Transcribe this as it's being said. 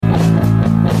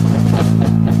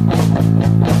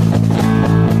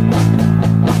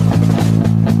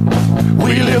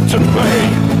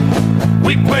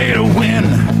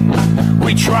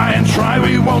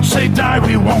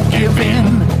give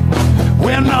in.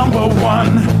 We're number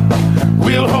one.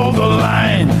 We'll hold the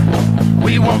line.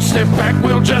 We won't step back.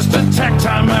 We'll just attack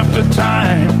time after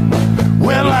time.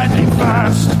 We're lightning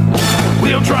fast.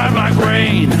 We'll drive like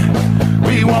rain.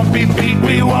 We won't be beat.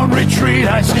 We won't retreat.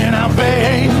 Ice in our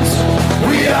veins.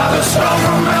 We are the storm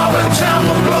from Melbourne town.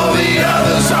 We'll blow the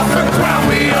others off the ground.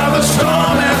 We are the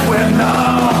storm and we're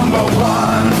number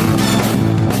one.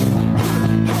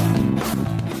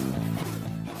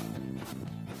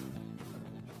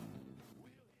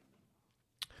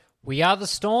 We are the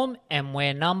Storm and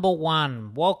we're number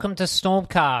one. Welcome to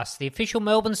Stormcast, the official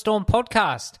Melbourne Storm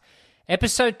podcast.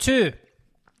 Episode 2.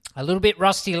 A little bit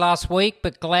rusty last week,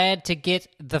 but glad to get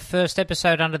the first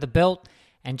episode under the belt.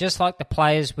 And just like the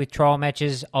players with trial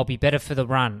matches, I'll be better for the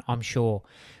run, I'm sure.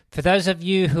 For those of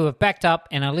you who have backed up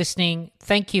and are listening,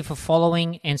 thank you for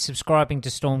following and subscribing to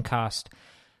Stormcast,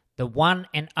 the one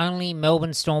and only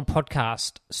Melbourne Storm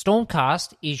podcast.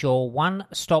 Stormcast is your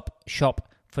one-stop shop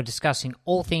for discussing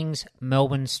all things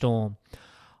Melbourne Storm.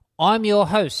 I'm your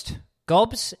host,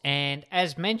 Gobs, and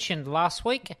as mentioned last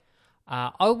week,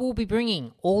 I will be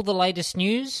bringing all the latest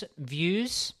news,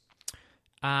 views,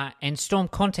 and Storm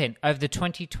content over the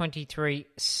 2023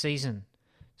 season.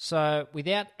 So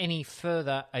without any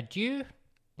further ado,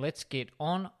 let's get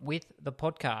on with the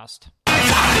podcast.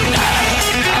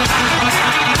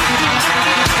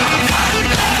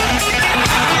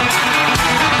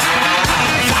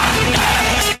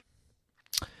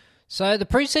 So the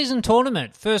pre-season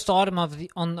tournament, first item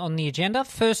on the agenda,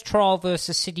 first trial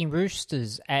versus Sydney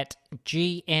Roosters at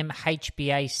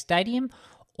GMHBA Stadium,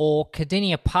 or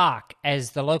Cardinia Park,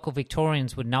 as the local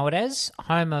Victorians would know it as,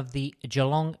 home of the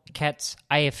Geelong Cats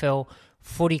AFL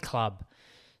Footy Club.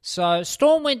 So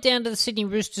Storm went down to the Sydney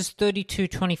Roosters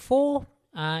 32-24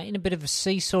 in a bit of a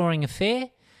seesawing affair.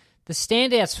 The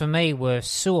standouts for me were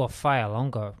Sua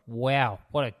Fa'alongo. Wow,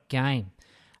 what a game.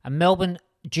 A Melbourne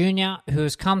junior who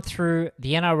has come through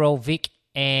the NRL Vic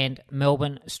and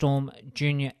Melbourne Storm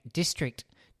Junior District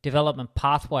development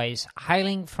pathways,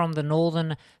 hailing from the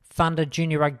Northern Thunder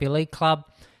Junior Rugby League Club,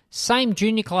 same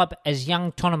junior club as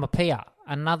young Tonomapia,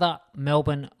 another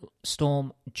Melbourne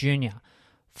Storm junior.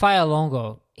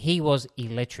 Fa'alongo, he was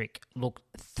electric, looked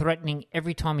threatening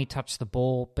every time he touched the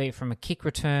ball, be it from a kick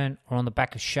return or on the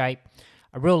back of shape,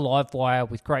 a real live wire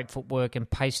with great footwork and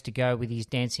pace to go with his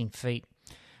dancing feet.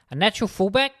 A natural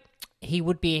fullback, he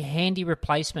would be a handy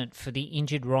replacement for the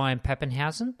injured Ryan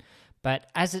Pappenhausen, but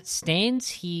as it stands,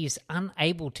 he is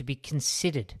unable to be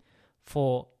considered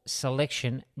for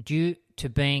selection due to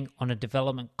being on a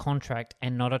development contract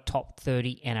and not a top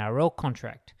 30 NRL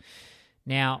contract.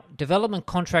 Now, development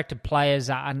contracted players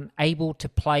are unable to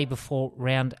play before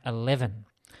round 11.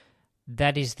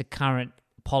 That is the current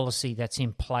policy that's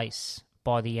in place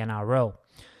by the NRL.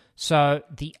 So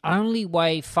the only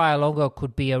way Fa'alongo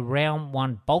could be a round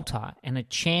 1 bolter and a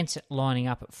chance at lining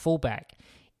up at fullback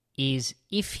is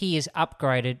if he is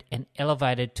upgraded and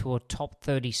elevated to a top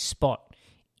 30 spot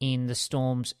in the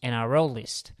Storm's NRL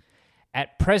list.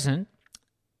 At present,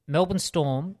 Melbourne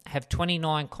Storm have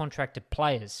 29 contracted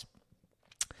players,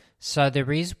 so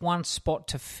there is one spot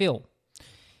to fill.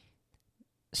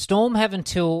 Storm have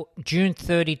until June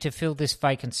 30 to fill this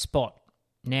vacant spot.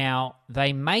 Now,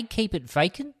 they may keep it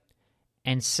vacant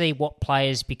and see what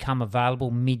players become available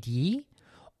mid-year,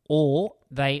 or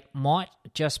they might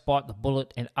just bite the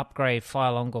bullet and upgrade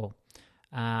Fa'alongo.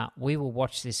 We will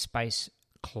watch this space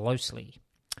closely.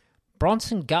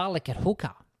 Bronson Garlick at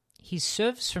hooker. His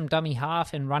service from dummy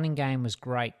half and running game was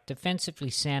great.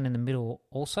 Defensively sound in the middle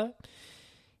also.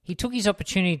 He took his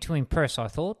opportunity to impress, I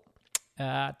thought.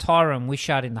 Tyrone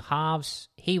Wishart in the halves.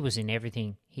 He was in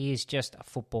everything. He is just a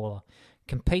footballer.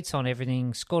 Competes on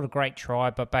everything, scored a great try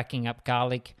by backing up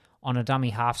Garlick on a dummy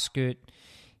half scoot.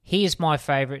 He is my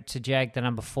favourite to jag the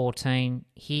number 14.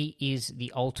 He is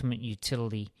the ultimate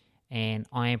utility, and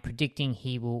I am predicting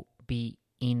he will be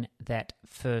in that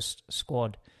first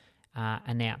squad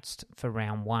announced for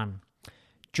round 1.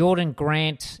 Jordan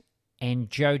Grant and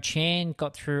Joe Chan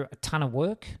got through a ton of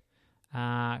work.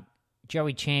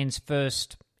 Joey Chan's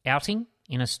first outing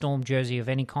in a Storm jersey of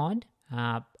any kind,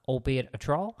 albeit a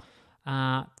trial.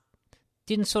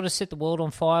 Didn't sort of set the world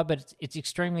on fire, but it's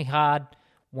extremely hard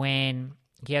when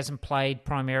he hasn't played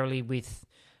primarily with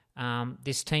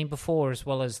this team before as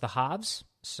well as the halves.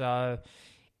 So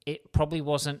it probably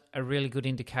wasn't a really good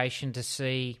indication to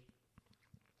see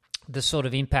the sort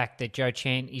of impact that Joe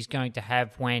Chan is going to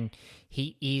have when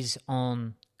he is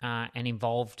on and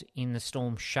involved in the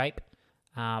Storm shape,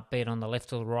 be it on the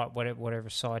left or the right, whatever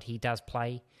side he does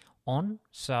play on.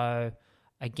 So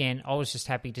again, I was just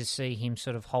happy to see him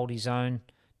sort of hold his own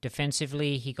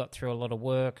defensively. He got through a lot of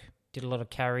work, did a lot of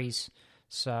carries.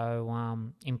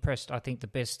 So impressed. I think the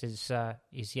best is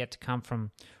yet to come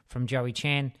from Joey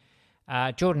Chan.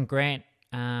 Jordan Grant,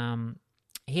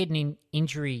 he had an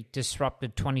injury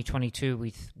disrupted 2022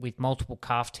 with multiple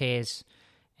calf tears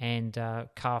and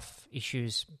calf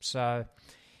issues. So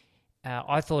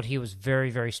I thought he was very,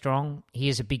 very strong. He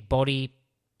has a big body,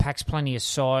 packs plenty of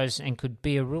size, and could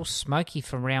be a real smoky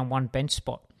for round one bench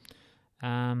spot.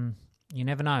 You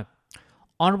never know.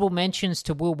 Honourable mentions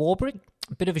to Will Warbrick.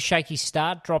 A bit of a shaky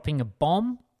start, dropping a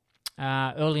bomb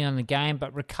early on in the game,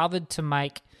 but recovered to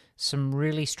make some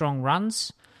really strong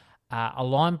runs, a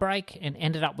line break, and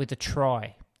ended up with a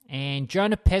try. And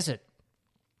Jonah Pezzett,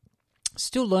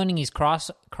 still learning his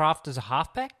craft as a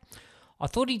halfback. I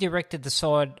thought he directed the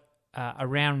side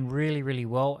around really, really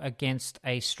well against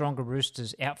a stronger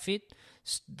Roosters outfit.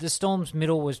 The Storm's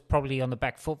middle was probably on the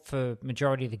back foot for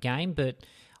majority of the game, but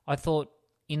I thought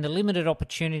in the limited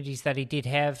opportunities that he did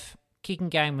have, kicking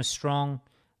game was strong,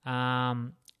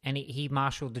 and he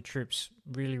marshalled the troops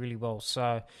really, really well.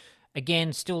 So,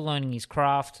 again, still learning his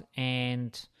craft,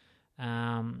 and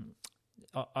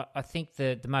I think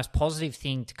the most positive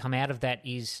thing to come out of that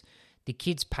is the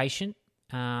kid's patient.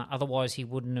 Otherwise, he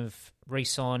wouldn't have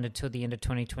re-signed until the end of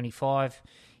 2025.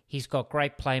 He's got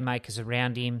great playmakers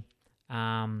around him,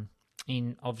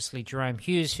 in obviously Jerome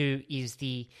Hughes, who is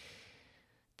the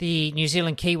New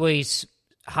Zealand Kiwis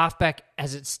halfback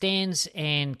as it stands,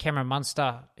 and Cameron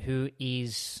Munster, who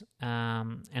is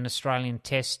an Australian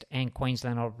Test and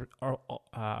Queensland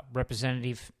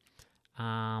representative.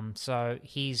 So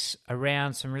he's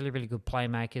around some really, really good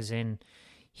playmakers, and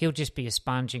he'll just be a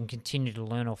sponge and continue to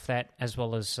learn off that, as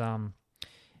well as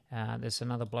there's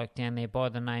another bloke down there by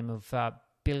the name of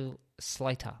Bill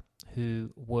Slater, who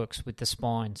works with the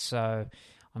spine. So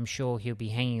I'm sure he'll be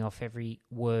hanging off every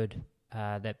word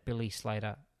that Billy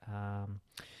Slater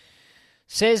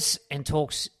says and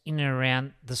talks in and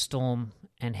around the Storm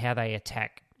and how they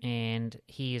attack. And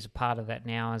he is a part of that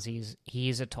now, as he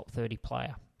is a top 30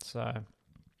 player. So,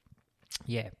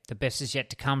 yeah, the best is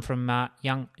yet to come from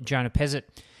young Jonah Pezzett.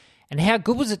 And how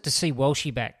good was it to see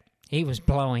Welshie back? He was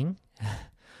blowing,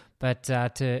 but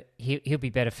he'll be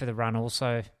better for the run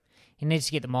also. He needs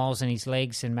to get the miles in his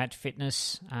legs and match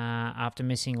fitness after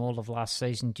missing all of last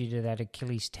season due to that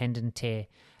Achilles tendon tear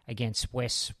against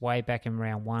West way back in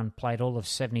round one. Played all of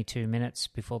 72 minutes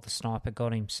before the sniper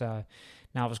got him. So,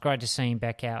 no, it was great to see him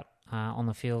back out on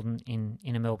the field in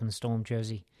a Melbourne Storm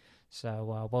jersey.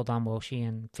 So, well done, Welshie,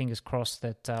 and fingers crossed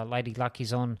that Lady Luck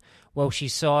is on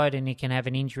Welshie's side and he can have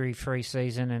an injury-free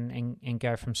season and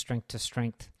go from strength to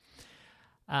strength.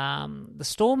 The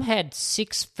Storm had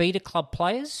 6 feeder club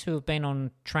players who have been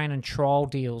on train and trial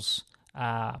deals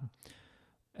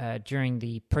during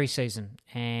the pre-season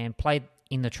and played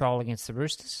in the trial against the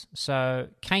Roosters. So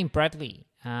Kane Bradley,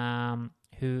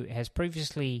 who has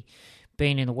previously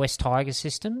been in the West Tigers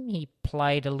system, he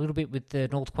played a little bit with the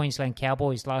North Queensland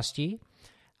Cowboys last year.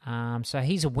 So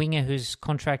he's a winger who's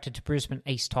contracted to Brisbane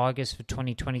East Tigers for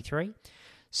 2023.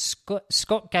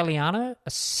 Scott Galliano, a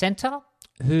centre,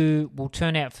 who will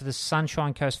turn out for the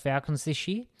Sunshine Coast Falcons this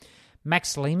year.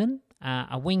 Max Lehman,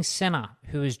 a wing centre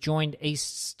who has joined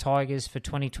East Tigers for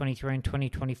 2023 and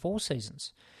 2024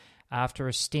 seasons after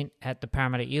a stint at the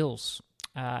Parramatta Eels.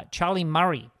 Charlie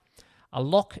Murray, a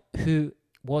lock who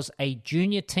was a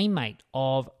junior teammate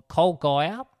of Cole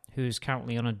Geyer, who's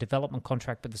currently on a development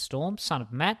contract with the Storm, son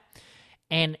of Matt,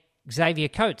 and Xavier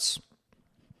Coates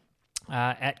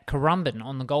at Currumbin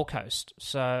on the Gold Coast.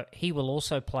 So he will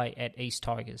also play at East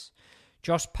Tigers.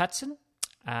 Josh Patson,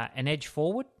 an edge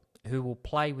forward who will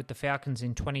play with the Falcons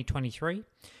in 2023.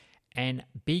 And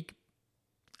Big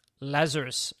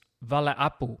Lazarus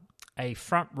Valaapu, a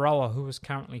front rower who is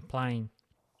currently playing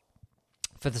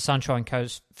for the Sunshine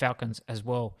Coast Falcons as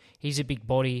well. He's a big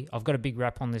body. I've got a big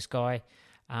rap on this guy.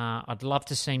 I'd love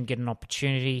to see him get an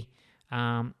opportunity.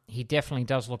 He definitely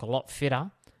does look a lot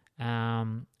fitter.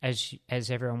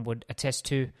 As everyone would attest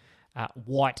to,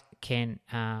 White can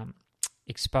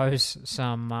expose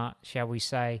some, shall we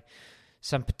say,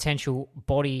 some potential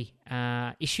body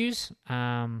issues.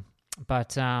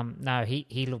 But no,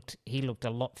 he looked a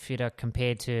lot fitter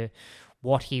compared to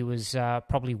what he was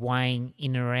probably weighing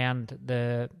in and around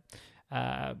the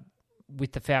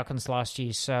with the Falcons last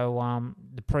year. So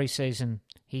the pre-season,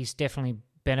 he's definitely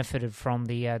benefited from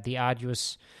the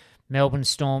arduous Melbourne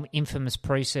Storm infamous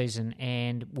pre-season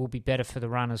and will be better for the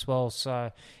run as well.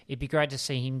 So it'd be great to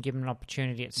see him given an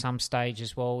opportunity at some stage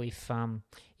as well if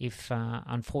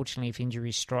unfortunately if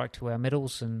injuries strike to our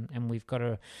middles and we've got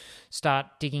to start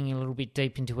digging a little bit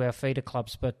deep into our feeder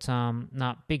clubs. But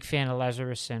no, big fan of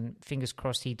Lazarus and fingers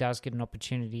crossed he does get an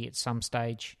opportunity at some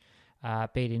stage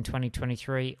be it in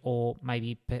 2023 or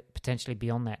maybe potentially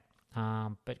beyond that.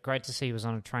 But great to see he was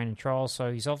on a training trial,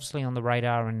 so he's obviously on the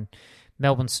radar, and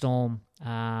Melbourne Storm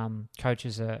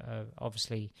coaches are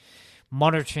obviously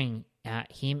monitoring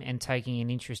him and taking an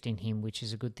interest in him, which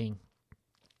is a good thing.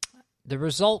 The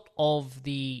result of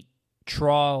the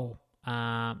trial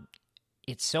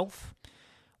itself,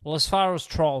 well, as far as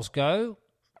trials go,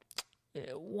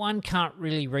 one can't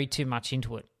really read too much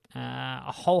into it.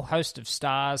 A whole host of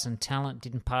stars and talent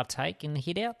didn't partake in the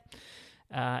hit-out.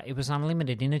 It was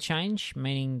unlimited interchange,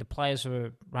 meaning the players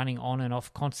were running on and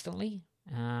off constantly.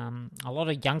 A lot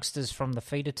of youngsters from the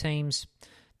feeder teams,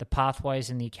 the pathways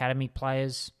and the academy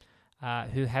players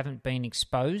who haven't been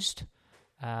exposed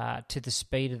to the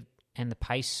speed and the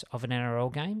pace of an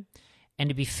NRL game. And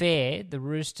to be fair, the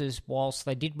Roosters, whilst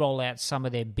they did roll out some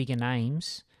of their bigger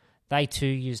names, they too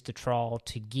used the trial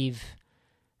to give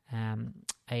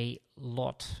a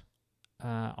lot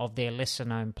of their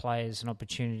lesser-known players an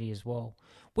opportunity as well,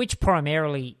 which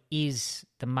primarily is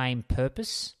the main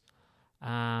purpose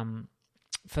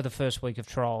for the first week of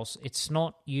trials. It's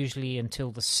not usually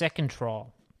until the second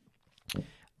trial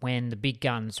when the big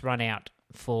guns run out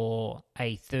for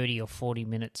a 30 or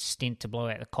 40-minute stint to blow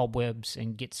out the cobwebs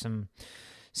and get some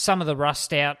of the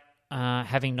rust out,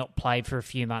 having not played for a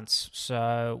few months.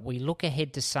 So we look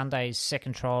ahead to Sunday's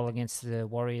second trial against the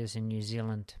Warriors in New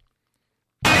Zealand.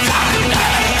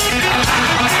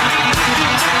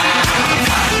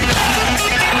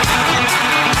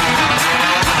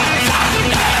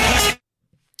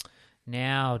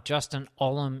 Now, Justin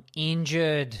Olam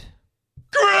injured.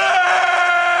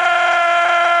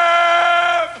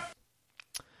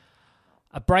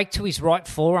 A break to his right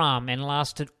forearm and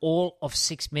lasted all of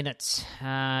 6 minutes.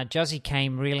 Juzzy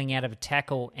came reeling out of a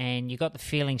tackle, and you got the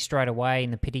feeling straight away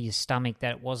in the pit of your stomach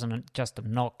that it wasn't just a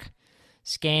knock.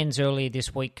 Scans earlier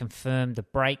this week confirmed the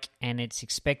break, and it's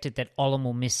expected that Olam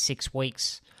will miss 6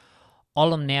 weeks.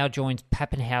 Olam now joins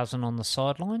Pappenhausen on the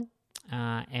sideline,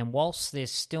 and whilst there's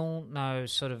still no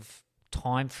sort of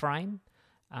time frame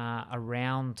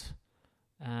around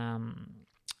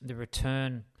the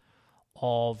return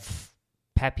of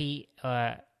Pappy,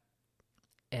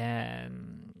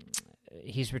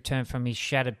 his return from his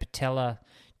shattered patella,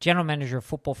 General Manager of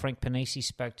Football Frank Panisi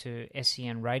spoke to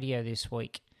SEN Radio this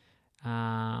week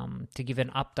to give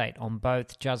an update on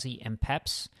both Juzzy and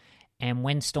Paps, and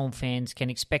when Storm fans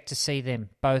can expect to see them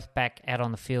both back out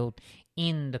on the field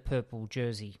in the purple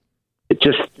jersey.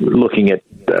 Just looking at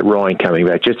Ryan coming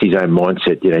back, just his own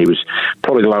mindset, he was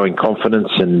probably low in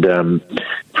confidence, and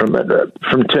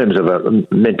from terms of a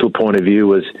mental point of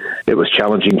view, it was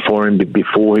challenging for him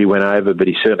before he went over, but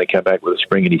he certainly came back with a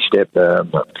spring in his step,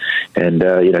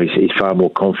 he's far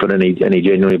more confident, and he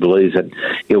genuinely believes that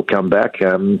he'll come back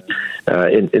in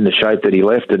the shape that he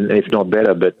left, and if not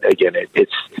better. But again,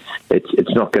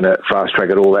 it's not going to fast track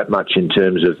it all that much in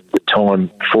terms of the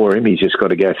time for him. He's just got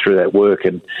to go through that work,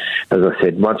 and as I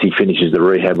said, once he finishes the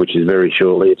rehab, which is very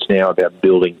shortly, it's now about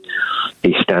building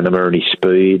his stamina and his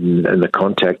speed and the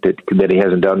contact that he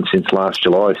hasn't done since last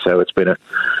July. So it's been a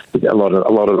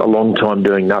long time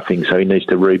doing nothing. So he needs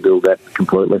to rebuild that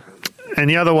completely. And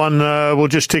the other one we'll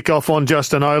just tick off on,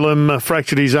 Justin Olam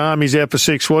fractured his arm. He's out for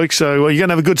 6 weeks. So you're going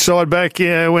to have a good side back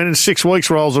when 6 weeks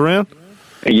rolls around.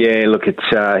 Yeah, look, it's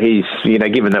he's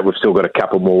given that we've still got a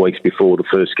couple more weeks before the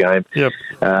first game. Yep.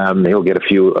 He'll get a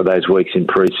few of those weeks in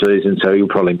pre-season, so he'll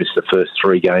probably miss the first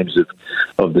 3 games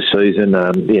of the season.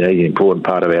 He's an important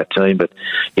part of our team, but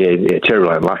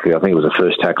terribly unlucky. I think it was the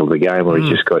first tackle of the game where he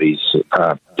just got his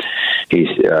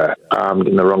arm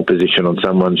in the wrong position on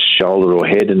someone's shoulder or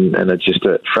head, and it just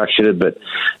fractured it. But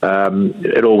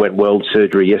it all went well.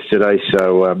 Surgery yesterday,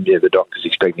 so the doctor's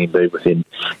expecting him to be within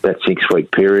that 6-week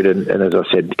period, and as I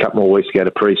said, a couple more weeks to go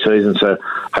to pre-season, so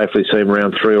hopefully see him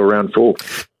round 3 or round 4.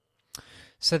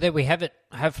 So there we have it.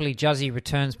 Hopefully Juzzy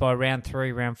returns by round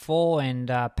 3, round 4, and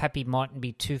Pappy mightn't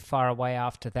be too far away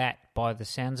after that by the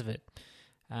sounds of it.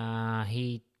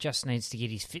 He just needs to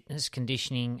get his fitness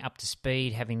conditioning up to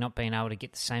speed, having not been able to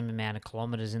get the same amount of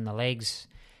kilometres in the legs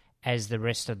as the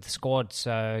rest of the squad.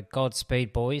 So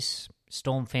Godspeed, boys.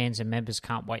 Storm fans and members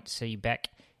can't wait to see you back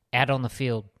out on the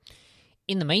field.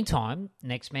 In the meantime,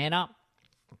 next man up.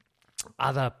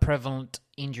 Other prevalent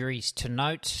injuries to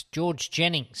note. George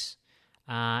Jennings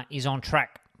is on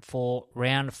track for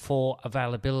round 4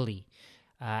 availability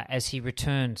as he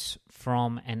returns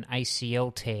from an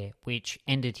ACL tear, which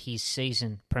ended his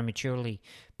season prematurely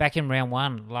back in round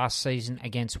 1 last season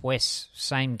against West,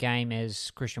 same game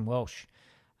as Christian Welsh.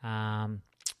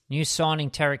 New signing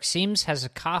Tarek Sims has a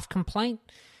calf complaint,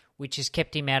 which has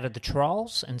kept him out of the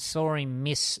trials and saw him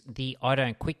miss the I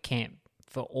Don't Quit camp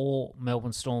for all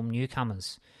Melbourne Storm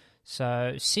newcomers.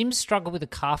 So Sims struggled with a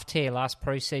calf tear last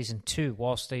pre-season too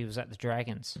whilst he was at the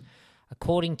Dragons.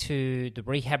 According to the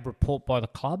rehab report by the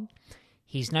club,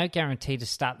 he's no guarantee to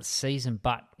start the season,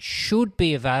 but should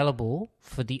be available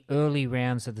for the early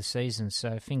rounds of the season.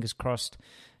 So fingers crossed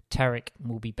Tarek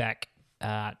will be back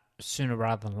sooner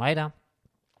rather than later.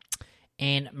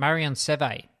 And Marion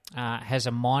Seve has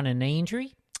a minor knee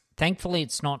injury. Thankfully,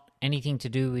 it's not anything to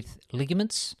do with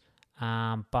ligaments,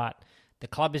 but the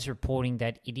club is reporting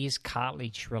that it is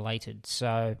cartilage related.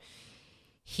 So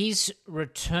his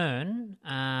return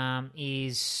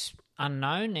is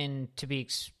unknown and to be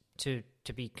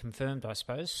confirmed, I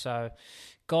suppose. So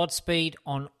Godspeed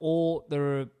on all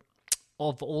the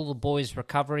boys'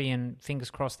 recovery, and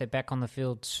fingers crossed they're back on the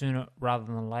field sooner rather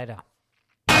than later.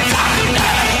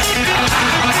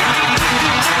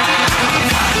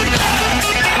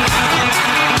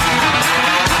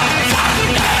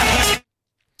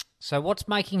 So what's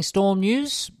making Storm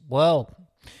news? Well,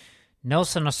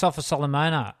 Nelson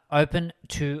Asafa-Solomona open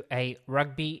to a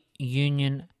rugby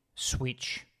union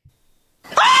switch.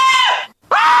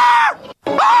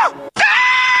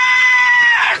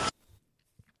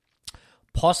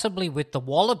 Possibly with the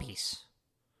Wallabies.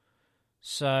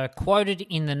 So, quoted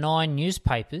in the 9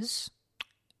 newspapers,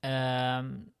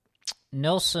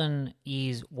 Nelson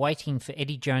is waiting for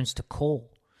Eddie Jones to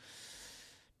call.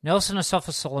 Nelson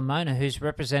Asafa-Solomona, who's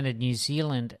represented New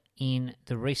Zealand in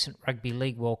the recent Rugby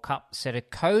League World Cup, said a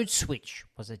code switch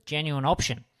was a genuine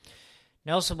option.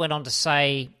 Nelson went on to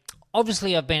say,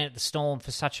 obviously I've been at the Storm for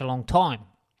such a long time,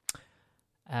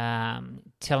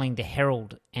 telling the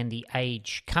Herald and the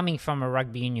Age, coming from a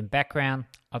rugby union background,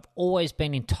 I've always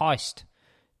been enticed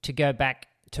to go back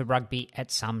to rugby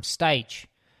at some stage.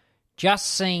 Just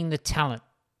seeing the talent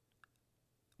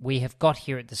we have got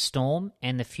here at the Storm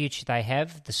and the future they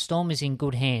have, the Storm is in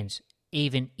good hands,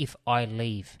 even if I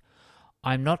leave.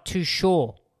 I'm not too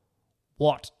sure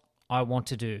what I want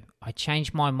to do. I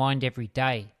change my mind every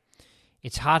day.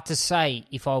 It's hard to say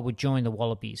if I would join the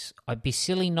Wallabies. I'd be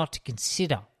silly not to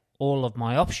consider all of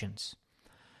my options.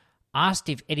 Asked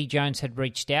if Eddie Jones had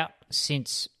reached out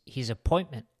since his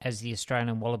appointment as the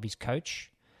Australian Wallabies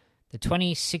coach, the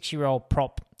 26-year-old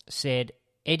prop said,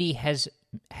 Eddie has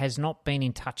not been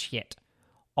in touch yet.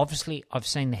 Obviously, I've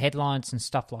seen the headlines and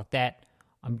stuff like that.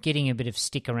 I'm getting a bit of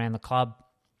stick around the club.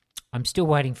 I'm still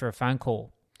waiting for a phone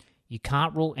call. You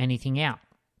can't rule anything out.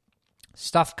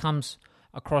 Stuff comes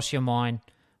across your mind,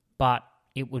 but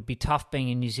it would be tough being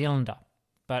a New Zealander.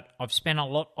 But I've spent a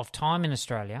lot of time in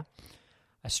Australia.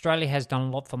 Australia has done a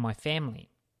lot for my family.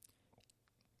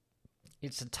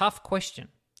 It's a tough question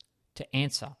to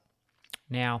answer.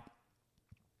 Now,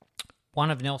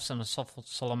 one of Nelson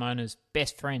Asafa-Solomona's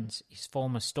best friends is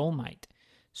former Stormmate,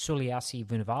 Suliasi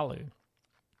Vunivalu,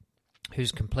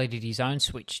 who's completed his own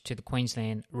switch to the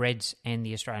Queensland Reds and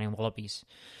the Australian Wallabies.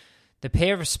 The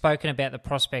pair have spoken about the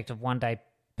prospect of one day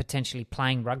potentially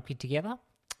playing rugby together,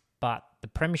 but the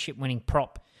premiership-winning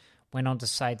prop went on to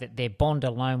say that their bond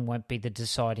alone won't be the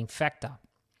deciding factor.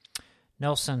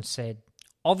 Nelson said,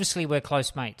 obviously we're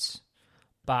close mates,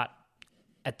 but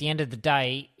at the end of the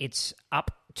day, it's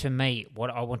up to me what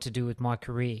I want to do with my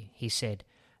career, he said.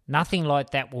 Nothing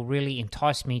like that will really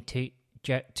entice me to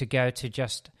go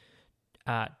to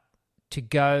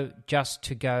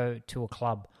a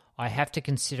club. I have to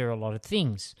consider a lot of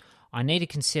things. I need to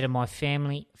consider my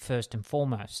family first and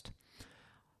foremost.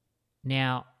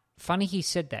 Now, funny he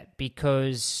said that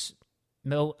because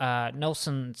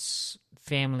Nelson's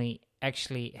family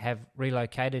actually have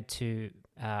relocated to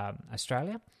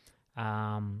Australia.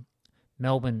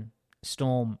 Melbourne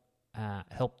Storm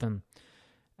helped them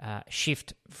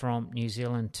shift from New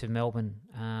Zealand to Melbourne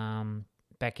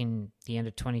back in the end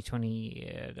of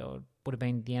 2020, or would have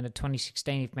been the end of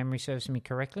 2016 if memory serves me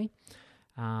correctly.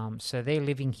 So they're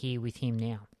living here with him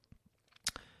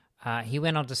now. He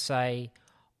went on to say,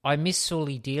 I miss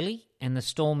Sully dearly and the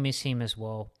Storm miss him as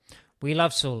well. We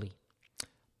love Sully.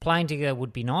 Playing together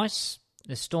would be nice.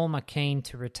 The Storm are keen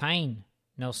to retain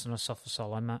Nelson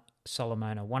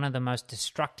Asafa-Solomona, one of the most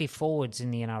destructive forwards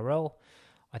in the NRL.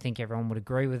 I think everyone would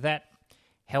agree with that.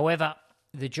 However,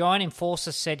 the Giant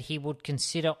Enforcer said he would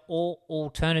consider all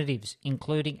alternatives,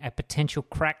 including a potential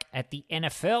crack at the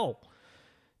NFL,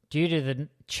 due to the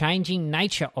changing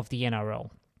nature of the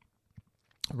NRL.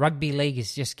 Rugby league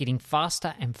is just getting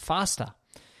faster and faster.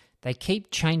 They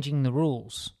keep changing the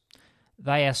rules.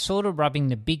 They are sort of rubbing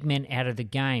the big men out of the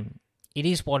game. It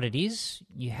is what it is.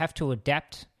 You have to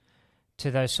adapt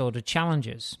to those sort of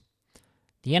challenges.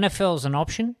 The NFL is an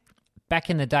option. Back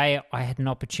in the day, I had an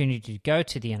opportunity to go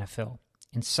to the NFL.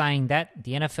 In saying that,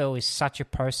 the NFL is such a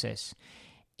process.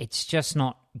 it's just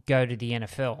not go to the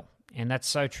NFL. And that's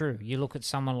so true. You look at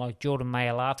someone like Jordan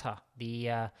Mailata,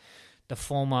 the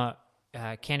former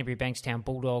Canterbury Bankstown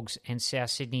Bulldogs and South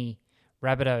Sydney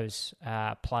Rabbitohs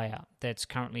player that's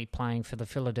currently playing for the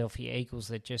Philadelphia Eagles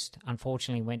that just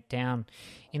unfortunately went down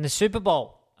in the Super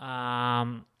Bowl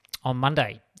on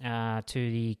Monday to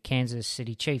the Kansas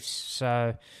City Chiefs.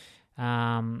 So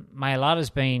Mailata's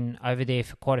been over there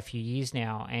for quite a few years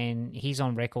now, and he's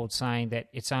on record saying that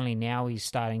it's only now he's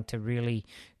starting to really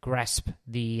grasp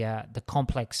the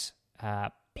complex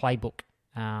playbook,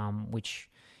 which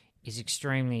is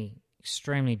extremely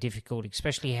difficult,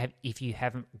 especially if you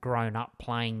haven't grown up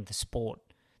playing the sport.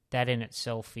 That in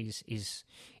itself is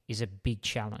a big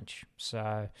challenge.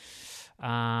 So,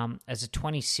 as a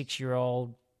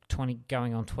 26-year-old,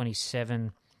 going on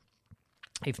 27,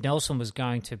 if Nelson was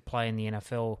going to play in the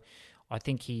NFL, I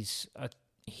think he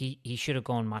should have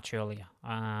gone much earlier.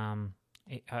 I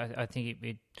think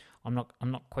I'm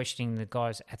not questioning the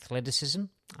guy's athleticism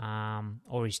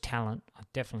or his talent. I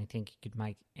definitely think he could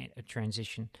make a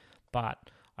transition, but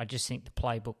I just think the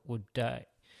playbook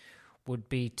would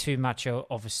be too much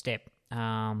of a step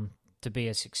to be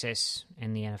a success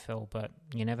in the NFL. But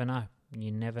you never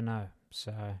know.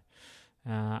 So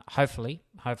hopefully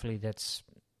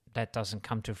that doesn't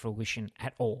come to fruition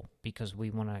at all, because we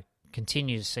want to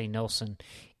continue to see Nelson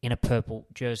in a purple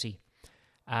jersey.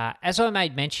 As I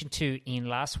made mention to in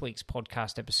last week's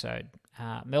podcast episode,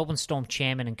 Melbourne Storm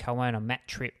chairman and co-owner Matt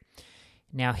Tripp,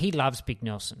 now he loves Big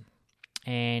Nelson,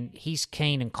 and he's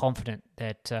keen and confident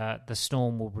that the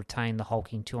Storm will retain the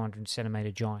hulking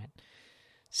 200-centimetre giant,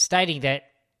 stating that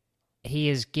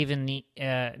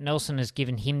Nelson has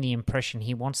given him the impression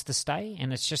he wants to stay,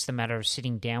 and it's just a matter of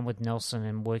sitting down with Nelson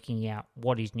and working out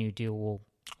what his new deal will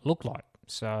look like.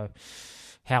 So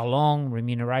how long,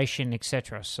 remuneration,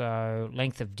 etc. So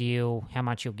length of deal, how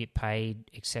much you'll get paid,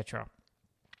 etc.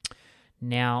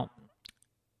 Now,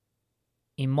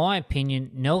 in my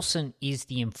opinion, Nelson is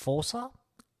the enforcer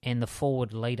and the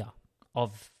forward leader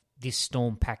of this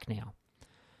Storm pack now.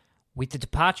 With the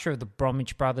departure of the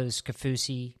Bromwich brothers,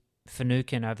 Kaufusi,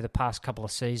 Finucane over the past couple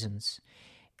of seasons,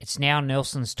 it's now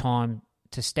Nelson's time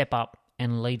to step up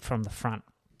and lead from the front.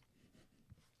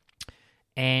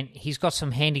 And he's got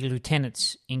some handy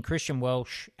lieutenants in Christian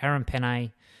Welsh, Aaron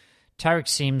Penne, Tarek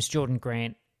Sims, Jordan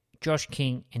Grant, Josh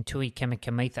King, and Tui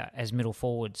Kamikamitha as middle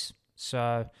forwards.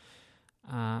 So,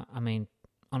 on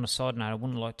a side note, I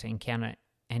wouldn't like to encounter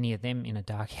any of them in a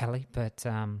dark alley, but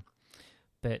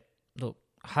look,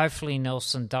 hopefully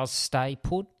Nelson does stay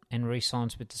put and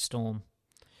re-signs with the Storm.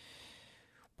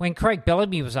 When Craig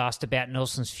Bellamy was asked about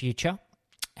Nelson's future,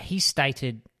 he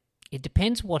stated, it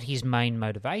depends what his main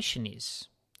motivation is.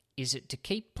 Is it to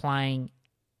keep playing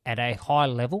at a high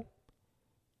level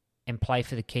and play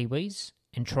for the Kiwis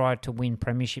and try to win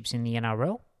premierships in the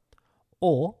NRL?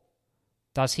 Or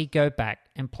does he go back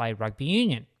and play rugby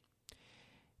union?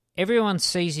 Everyone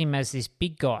sees him as this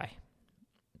big guy,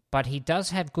 but he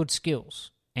does have good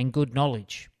skills and good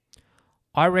knowledge.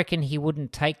 I reckon he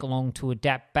wouldn't take long to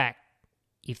adapt back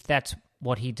if that's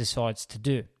what he decides to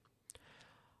do.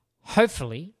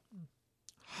 Hopefully,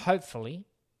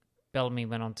 Bellamy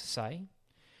went on to say,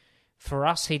 for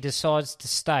us he decides to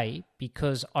stay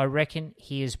because I reckon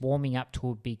he is warming up to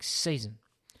a big season.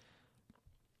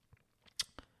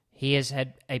 He has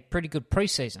had a pretty good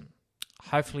pre-season.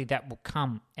 Hopefully that will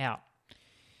come out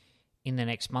in the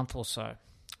next month or so.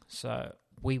 So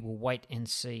we will wait and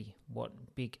see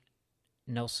what Big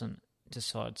Nelson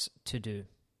decides to do.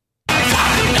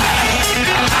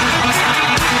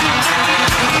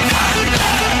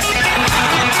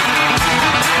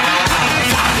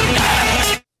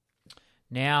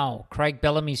 Now, Craig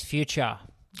Bellamy's future.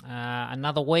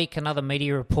 Another week, another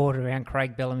media report around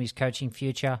Craig Bellamy's coaching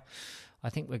future. I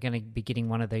think we're going to be getting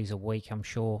one of these a week, I'm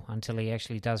sure, until he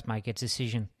actually does make a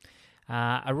decision.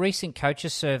 A recent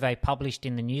coaches survey published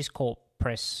in the News Corp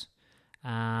press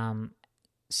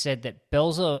said that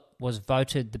Belzer was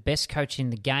voted the best coach in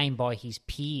the game by his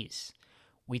peers,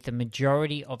 with a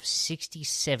majority of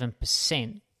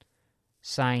 67%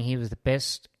 saying he was the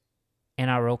best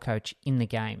NRL coach in the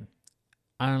game.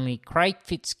 Only Craig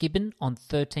Fitzgibbon on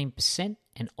 13%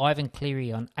 and Ivan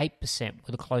Cleary on 8%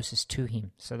 were the closest to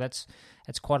him. So that's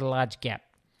quite a large gap.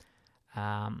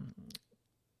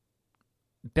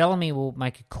 Bellamy will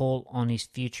make a call on his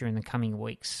future in the coming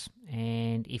weeks.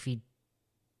 And if he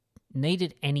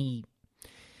needed any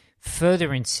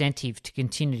further incentive to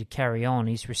continue to carry on,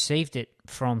 he's received it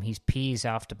from his peers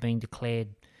after being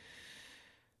declared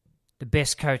the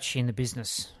best coach in the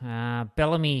business.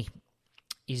 Bellamy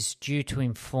is due to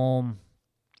inform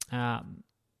owner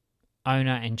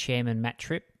and chairman Matt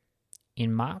Tripp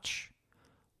in March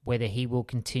whether he will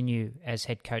continue as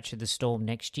head coach of the Storm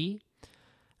next year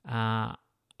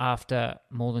after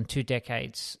more than 2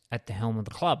 decades at the helm of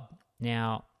the club.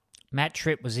 Now, Matt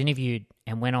Tripp was interviewed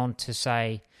and went on to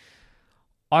say,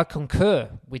 I concur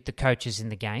with the coaches in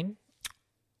the game.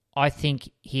 I think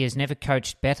he has never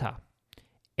coached better.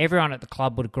 Everyone at the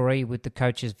club would agree with the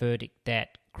coach's verdict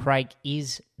that Craig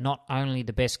is not only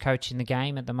the best coach in the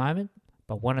game at the moment,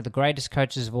 but one of the greatest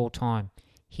coaches of all time.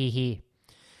 Hear, hear.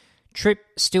 Tripp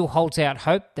still holds out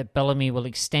hope that Bellamy will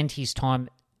extend his time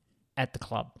at the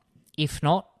club. If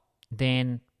not,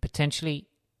 then potentially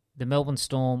the Melbourne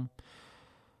Storm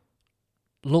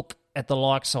look at the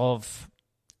likes of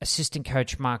assistant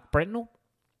coach Mark Brentnell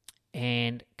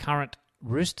and current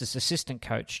Roosters assistant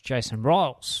coach Jason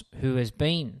Riles, who has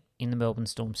been in the Melbourne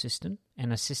Storm system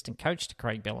and assistant coach to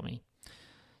Craig Bellamy.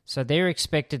 So they're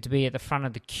expected to be at the front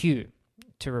of the queue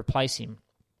to replace him.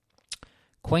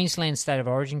 Queensland State of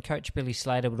Origin coach Billy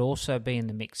Slater would also be in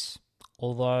the mix,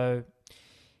 although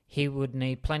he would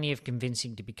need plenty of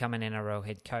convincing to become an NRL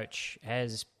head coach,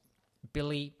 as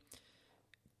Billy,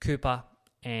 Cooper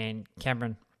and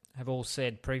Cameron have all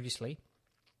said previously.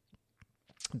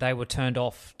 They were turned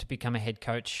off to become a head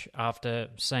coach after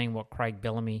seeing what Craig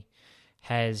Bellamy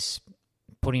has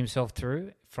put himself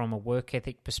through from a work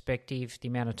ethic perspective, the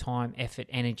amount of time, effort,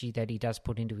 energy that he does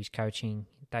put into his coaching.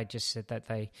 They just said that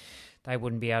they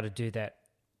wouldn't be able to do that.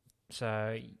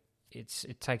 So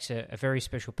it takes a very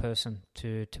special person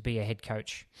to be a head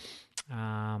coach.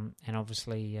 And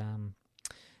obviously,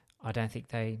 I don't think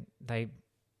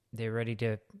they're ready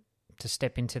to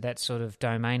step into that sort of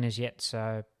domain as yet.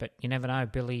 So, but you never know.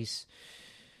 Billy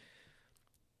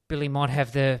might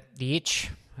have the itch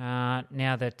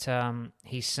now that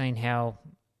he's seen how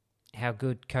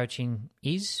good coaching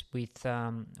is with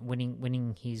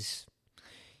winning his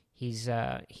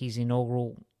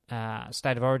inaugural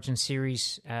State of Origin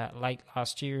series late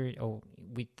last year, or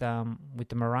with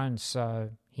the Maroons. So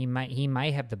he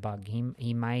may have the bug.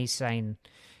 He may say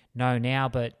no now,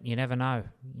 but you never know.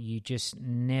 You just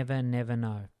never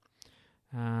know.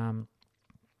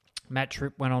 Matt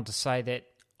Tripp went on to say that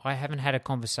I haven't had a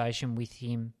conversation with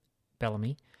him,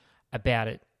 Bellamy, about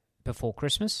it before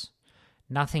Christmas.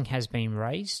 Nothing has been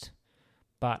raised,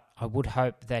 but I would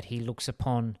hope that he looks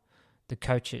upon the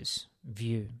coach's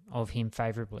view of him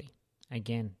favourably.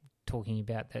 Again, talking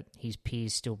about that his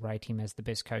peers still rate him as the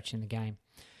best coach in the game.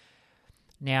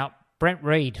 Now, Brent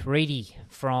Reedy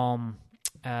from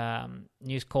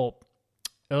News Corp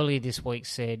earlier this week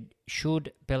said,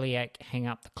 should Bellyache hang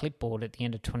up the clipboard at the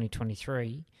end of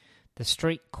 2023, the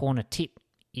street corner tip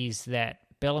is that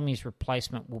Bellamy's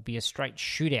replacement will be a straight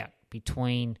shootout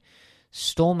between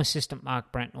Storm assistant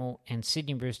Mark Brentnell and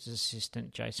Sydney Roosters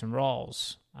assistant Jason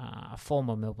Riles, a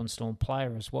former Melbourne Storm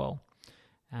player as well.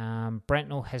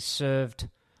 Brentnell has served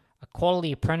a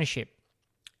quality apprenticeship,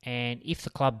 and if the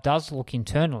club does look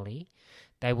internally,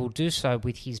 they will do so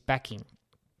with his backing.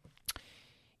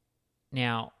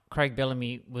 Now, Craig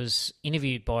Bellamy was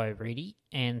interviewed by Reedy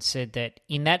and said that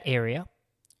in that area,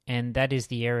 and that is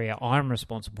the area I'm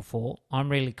responsible for, I'm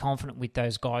really confident with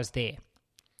those guys there.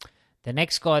 The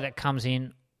next guy that comes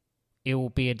in, it will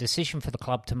be a decision for the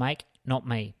club to make, not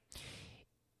me.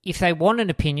 If they want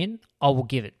an opinion, I will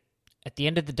give it. At the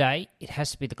end of the day, it has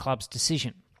to be the club's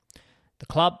decision. The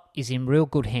club is in real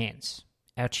good hands.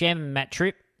 Our chairman, Matt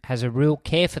Tripp, has a real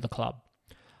care for the club.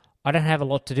 I don't have a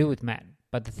lot to do with Matt,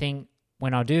 but the thing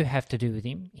when I do have to do with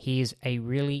him, he is a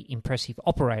really impressive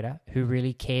operator who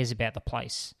really cares about the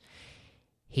place.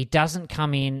 He doesn't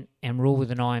come in and rule with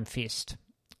an iron fist.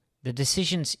 The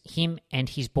decisions him and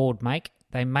his board make,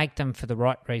 they make them for the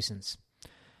right reasons.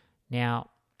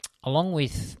 Now, along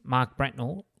with Mark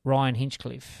Brentnell, Ryan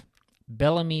Hinchcliffe,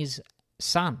 Bellamy's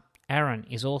son, Aaron,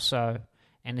 is also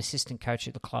an assistant coach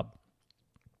at the club.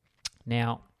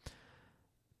 Now,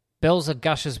 Belzer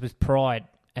gushes with pride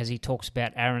as he talks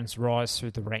about Aaron's rise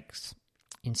through the ranks,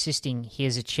 insisting he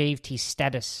has achieved his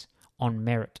status on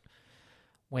merit.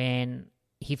 When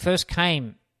he first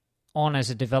came on as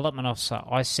a development officer,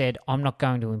 I said, I'm not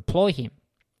going to employ him,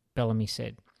 Bellamy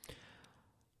said.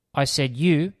 I said,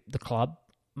 you, the club,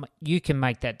 you can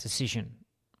make that decision.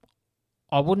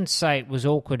 I wouldn't say it was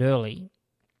awkward early.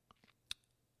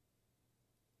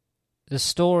 The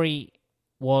story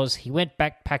was he went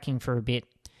backpacking for a bit.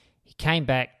 He came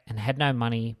back and had no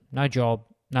money, no job,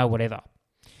 no whatever.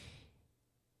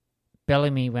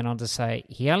 Bellamy went on to say,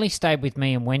 he only stayed with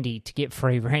me and Wendy to get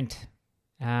free rent.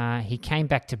 He came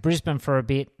back to Brisbane for a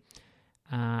bit,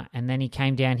 and then he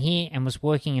came down here and was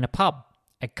working in a pub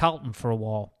at Carlton for a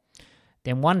while.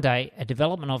 Then one day, a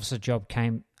development officer job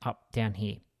came up down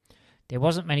here. There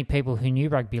wasn't many people who knew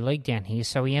rugby league down here,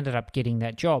 so he ended up getting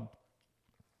that job.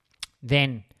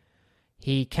 Then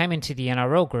he came into the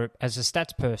NRL group as a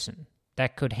stats person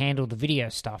that could handle the video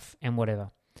stuff and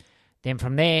whatever. Then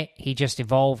from there, he just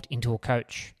evolved into a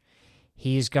coach.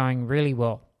 He is going really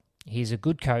well. He's a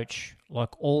good coach,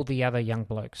 like all the other young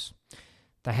blokes.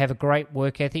 They have a great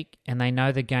work ethic and they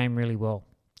know the game really well.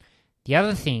 The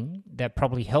other thing that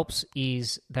probably helps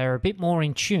is they're a bit more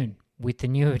in tune with the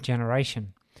newer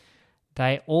generation.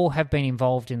 They all have been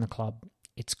involved in the club.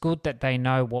 It's good that they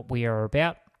know what we are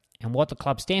about and what the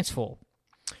club stands for.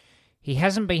 He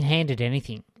hasn't been handed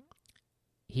anything.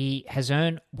 He has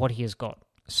earned what he has got.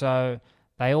 So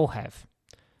they all have.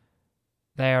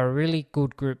 They are a really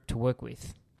good group to work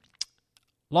with.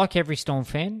 Like every Storm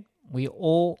fan, we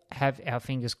all have our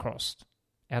fingers crossed,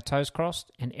 our toes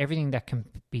crossed, and everything that can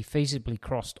be feasibly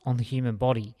crossed on the human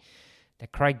body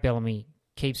that Craig Bellamy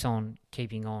keeps on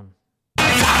keeping on.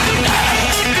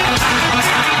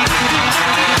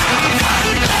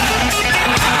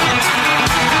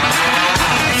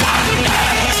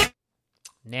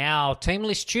 Now, Team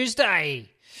List Tuesday.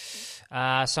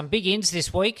 Some big ins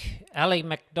this week. Ali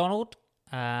McDonald,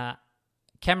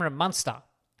 Cameron Munster,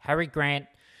 Harry Grant,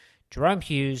 Jerome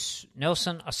Hughes,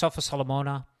 Nelson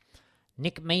Asafa-Solomona,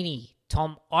 Nick Meaney,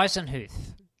 Tom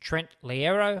Eisenhuth, Trent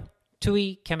Liero,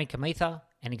 Tui Kamikamitha,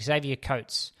 and Xavier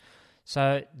Coates.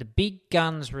 So the big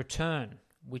guns return,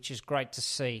 which is great to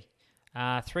see.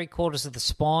 3/4 of the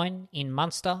spine in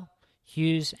Munster,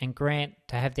 Hughes and Grant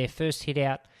to have their first hit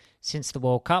out since the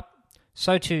World Cup.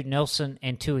 So too Nelson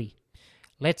and Tui.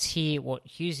 Let's hear what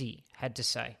Hughesy had to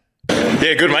say.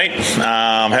 Yeah, good mate.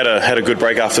 Had a good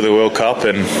break after the World Cup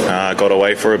and got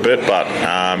away for a bit, but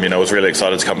was really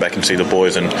excited to come back and see the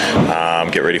boys and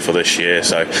get ready for this year.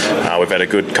 So we've had a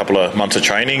good couple of months of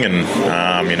training, and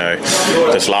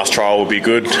this last trial will be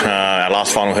good. Our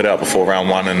last final hit out before round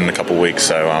one in a couple of weeks.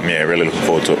 So really looking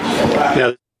forward to it.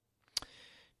 Yeah.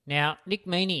 Now, Nick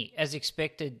Meaney, as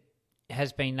expected,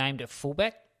 has been named at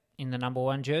fullback in the number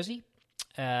 1 jersey.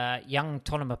 Young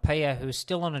Tonamapea, who is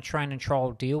still on a train and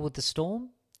trial deal with the Storm,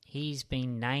 he's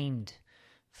been named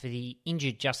for the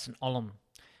injured Justin Olam.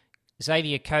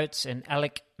 Xavier Coates and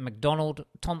Alec McDonald,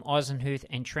 Tom Eisenhuth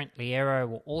and Trent Liero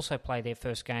will also play their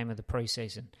first game of the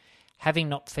pre-season, having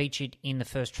not featured in the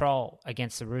first trial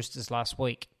against the Roosters last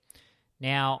week.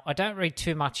 Now, I don't read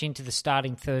too much into the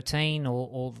starting 13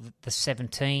 or the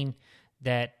 17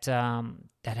 that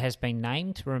has been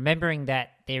named, remembering that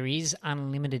there is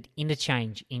unlimited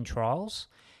interchange in trials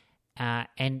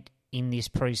and in this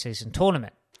pre-season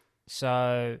tournament.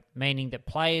 So, meaning that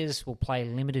players will play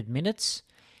limited minutes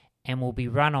and will be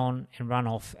run on and run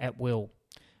off at will.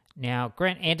 Now,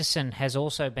 Grant Anderson has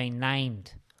also been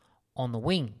named on the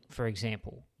wing, for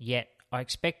example, yet I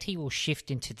expect he will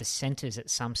shift into the centres at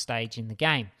some stage in the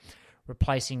game,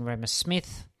 replacing Remus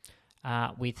Smith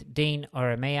with Dean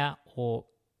Oremea or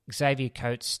Xavier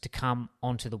Coates to come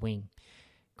onto the wing.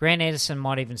 Grant Anderson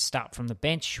might even start from the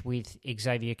bench with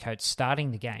Xavier Coates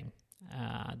starting the game.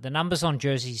 The numbers on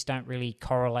jerseys don't really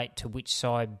correlate to which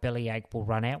side Bellyache will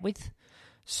run out with.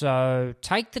 So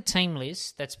take the team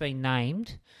list that's been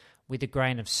named with a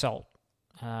grain of salt.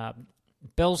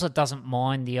 Belzer doesn't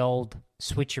mind the old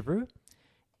switcheroo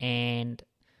and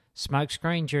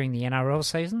smokescreen during the NRL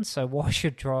season, so why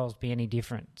should trials be any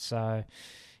different? So,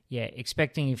 yeah,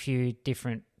 expecting a few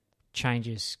different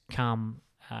changes come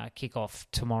kick-off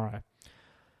tomorrow.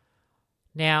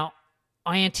 Now,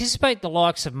 I anticipate the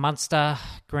likes of Munster,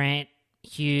 Grant,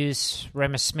 Hughes,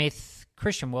 Remus Smith,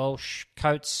 Christian Welsh,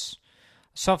 Coates,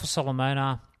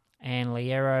 Asafa-Solomona and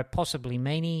Liero, possibly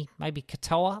Meaney, maybe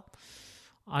Katoa.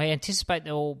 I anticipate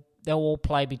they'll all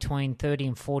play between 30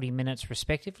 and 40 minutes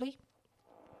respectively.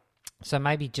 So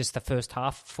maybe just the first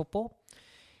half of football.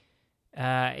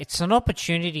 It's an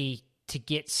opportunity to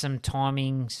get some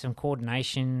timing, some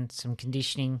coordination, some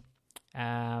conditioning,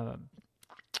 and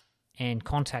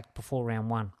contact before round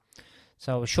one.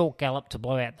 So a short gallop to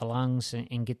blow out the lungs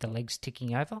and get the legs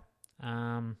ticking over.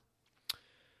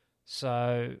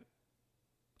 So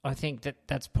I think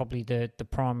that's probably the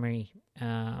primary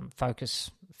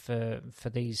focus for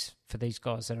these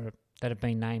guys that have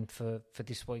been named for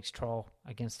this week's trial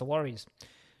against the Warriors.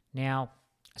 Now,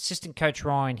 assistant coach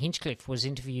Ryan Hinchcliffe was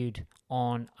interviewed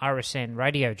on RSN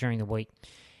radio during the week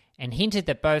and hinted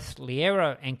that both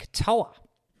Liero and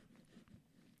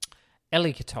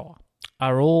Eli Katoa,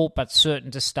 are all but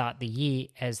certain to start the year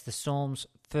as the Storm's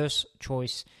first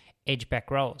choice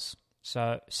edge-back rowers.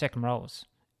 So second rowers,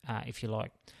 if you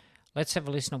like. Let's have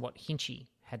a listen to what Hinchy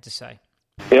had to say.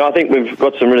 I think we've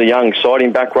got some really young,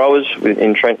 exciting back rowers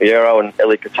in Trent Viero and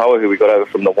Eli Katoa, who we got over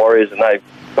from the Warriors, and they've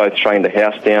both trained the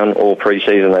house down all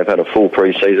pre-season. They've had a full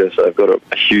pre-season, so they've got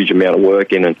a huge amount of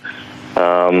work in,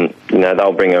 and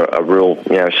they'll bring a real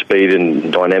speed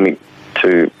and dynamic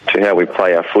to how we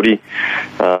play our footy.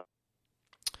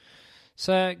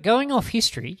 So going off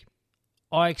history,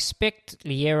 I expect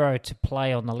Liero to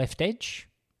play on the left edge,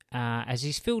 as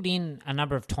he's filled in a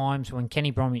number of times when Kenny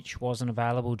Bromwich wasn't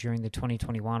available during the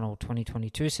 2021 or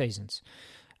 2022 seasons.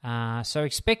 So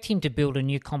expect him to build a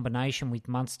new combination with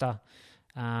Munster,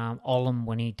 Olam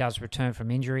when he does return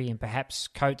from injury, and perhaps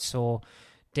Coates or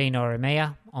Dino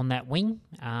Ramea on that wing.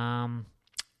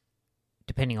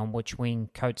 Depending on which wing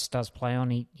Coates does play on,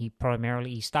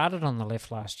 he started on the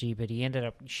left last year, but he ended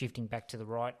up shifting back to the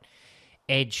right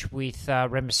edge with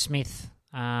Remus Smith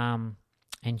and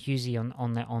Hughesy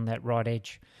on that right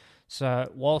edge. So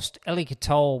whilst Eli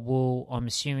Katoa will, I'm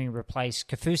assuming, replace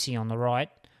Kafusi on the right,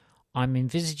 I'm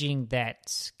envisaging that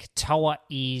Katoa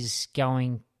is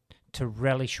going to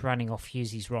relish running off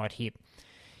Hughesy's right hip.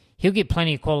 He'll get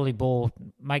plenty of quality ball,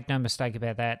 make no mistake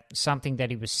about that, something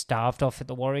that he was starved off at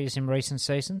the Warriors in recent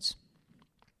seasons.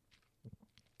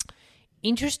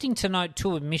 Interesting to note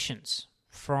two admissions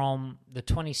from the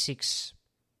 26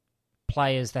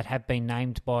 players that have been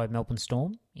named by Melbourne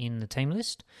Storm in the team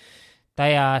list.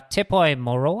 They are Tepai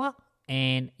Moroa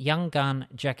and young gun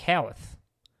Jack Howarth.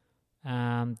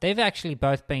 They've actually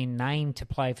both been named to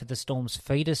play for the Storm's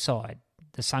feeder side,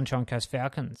 the Sunshine Coast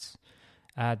Falcons,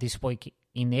 this week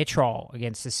in their trial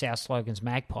against the South Slogans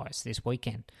Magpies this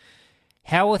weekend.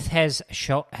 Howarth has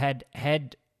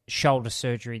had shoulder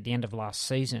surgery at the end of last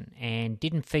season and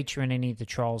didn't feature in any of the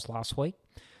trials last week.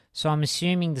 So I'm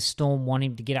assuming the Storm want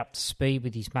him to get up to speed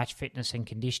with his match fitness and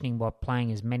conditioning by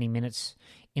playing as many minutes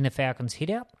in the Falcons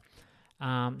hit-out.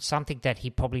 Something that he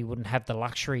probably wouldn't have the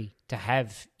luxury to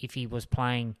have if he was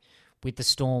playing with the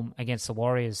Storm against the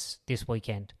Warriors this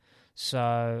weekend.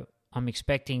 So I'm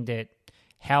expecting that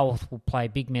Howarth will play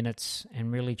big minutes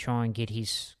and really try and get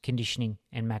his conditioning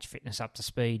and match fitness up to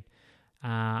speed.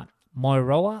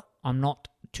 Moiroa, I'm not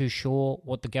too sure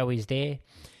what the go is there.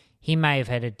 He may have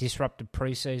had a disrupted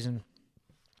pre-season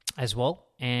as well,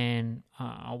 and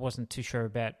I wasn't too sure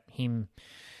about him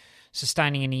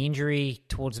sustaining any injury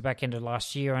towards the back end of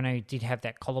last year. I know he did have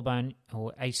that collarbone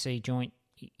or AC joint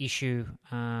issue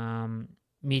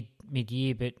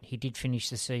mid-year, but he did finish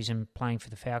the season playing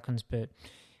for the Falcons, but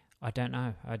I don't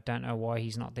know. I don't know why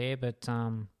he's not there, but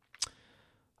I'm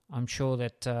sure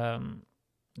that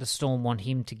the Storm want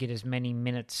him to get as many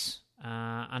minutes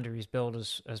under his belt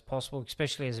as possible,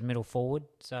 especially as a middle forward.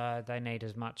 So they need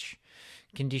as much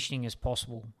conditioning as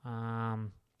possible.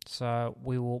 So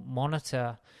we will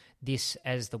monitor this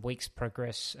as the weeks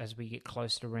progress as we get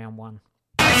closer to round one.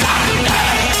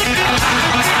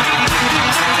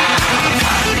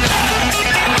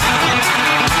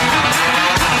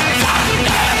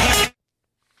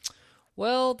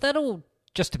 Well, that'll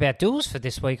just about do us for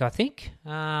this week, I think.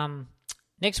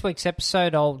 Next week's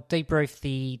episode, I'll debrief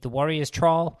the Warriors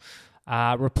trial,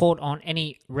 report on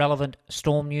any relevant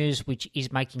Storm news which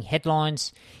is making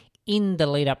headlines in the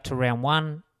lead up to round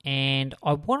one, and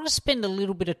I want to spend a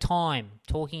little bit of time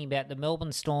talking about the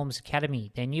Melbourne Storm's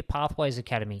Academy, their new Pathways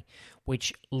Academy,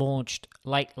 which launched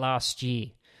late last year.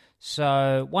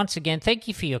 So once again, thank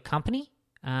you for your company.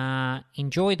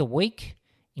 Enjoy the week,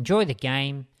 enjoy the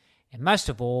game, and most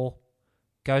of all,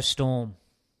 go Storm.